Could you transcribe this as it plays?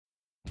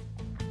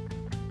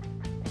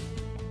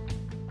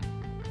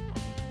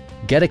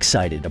Get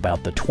excited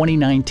about the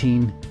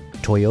 2019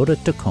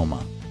 Toyota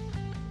Tacoma.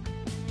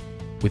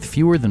 With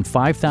fewer than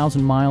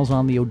 5,000 miles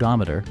on the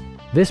odometer,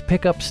 this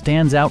pickup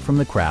stands out from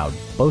the crowd,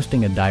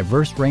 boasting a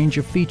diverse range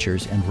of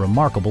features and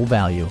remarkable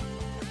value.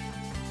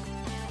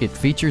 It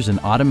features an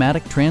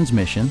automatic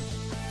transmission,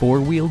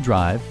 four-wheel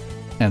drive,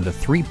 and a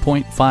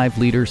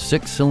 3.5-liter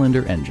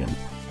six-cylinder engine.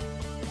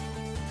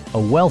 A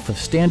wealth of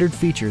standard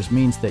features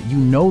means that you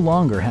no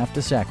longer have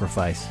to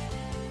sacrifice,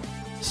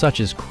 such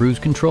as cruise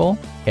control,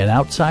 an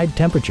outside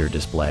temperature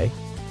display,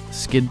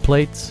 skid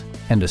plates,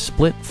 and a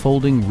split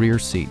folding rear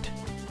seat.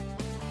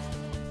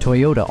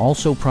 Toyota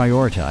also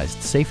prioritized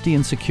safety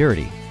and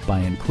security by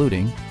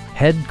including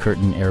head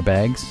curtain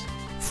airbags,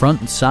 front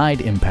and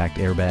side impact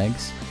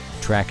airbags,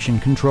 traction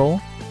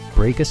control,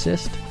 brake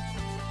assist,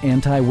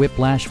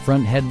 anti-whiplash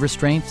front head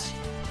restraints,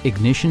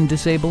 ignition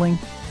disabling,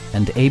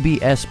 and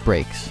ABS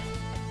brakes.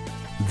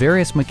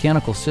 Various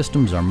mechanical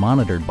systems are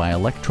monitored by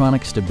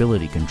electronic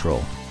stability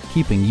control,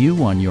 keeping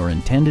you on your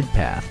intended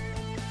path.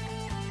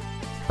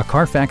 A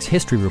Carfax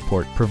history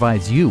report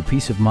provides you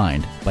peace of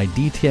mind by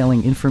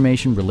detailing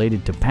information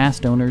related to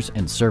past owners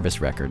and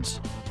service records.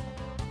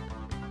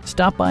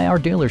 Stop by our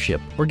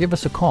dealership or give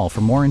us a call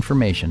for more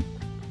information.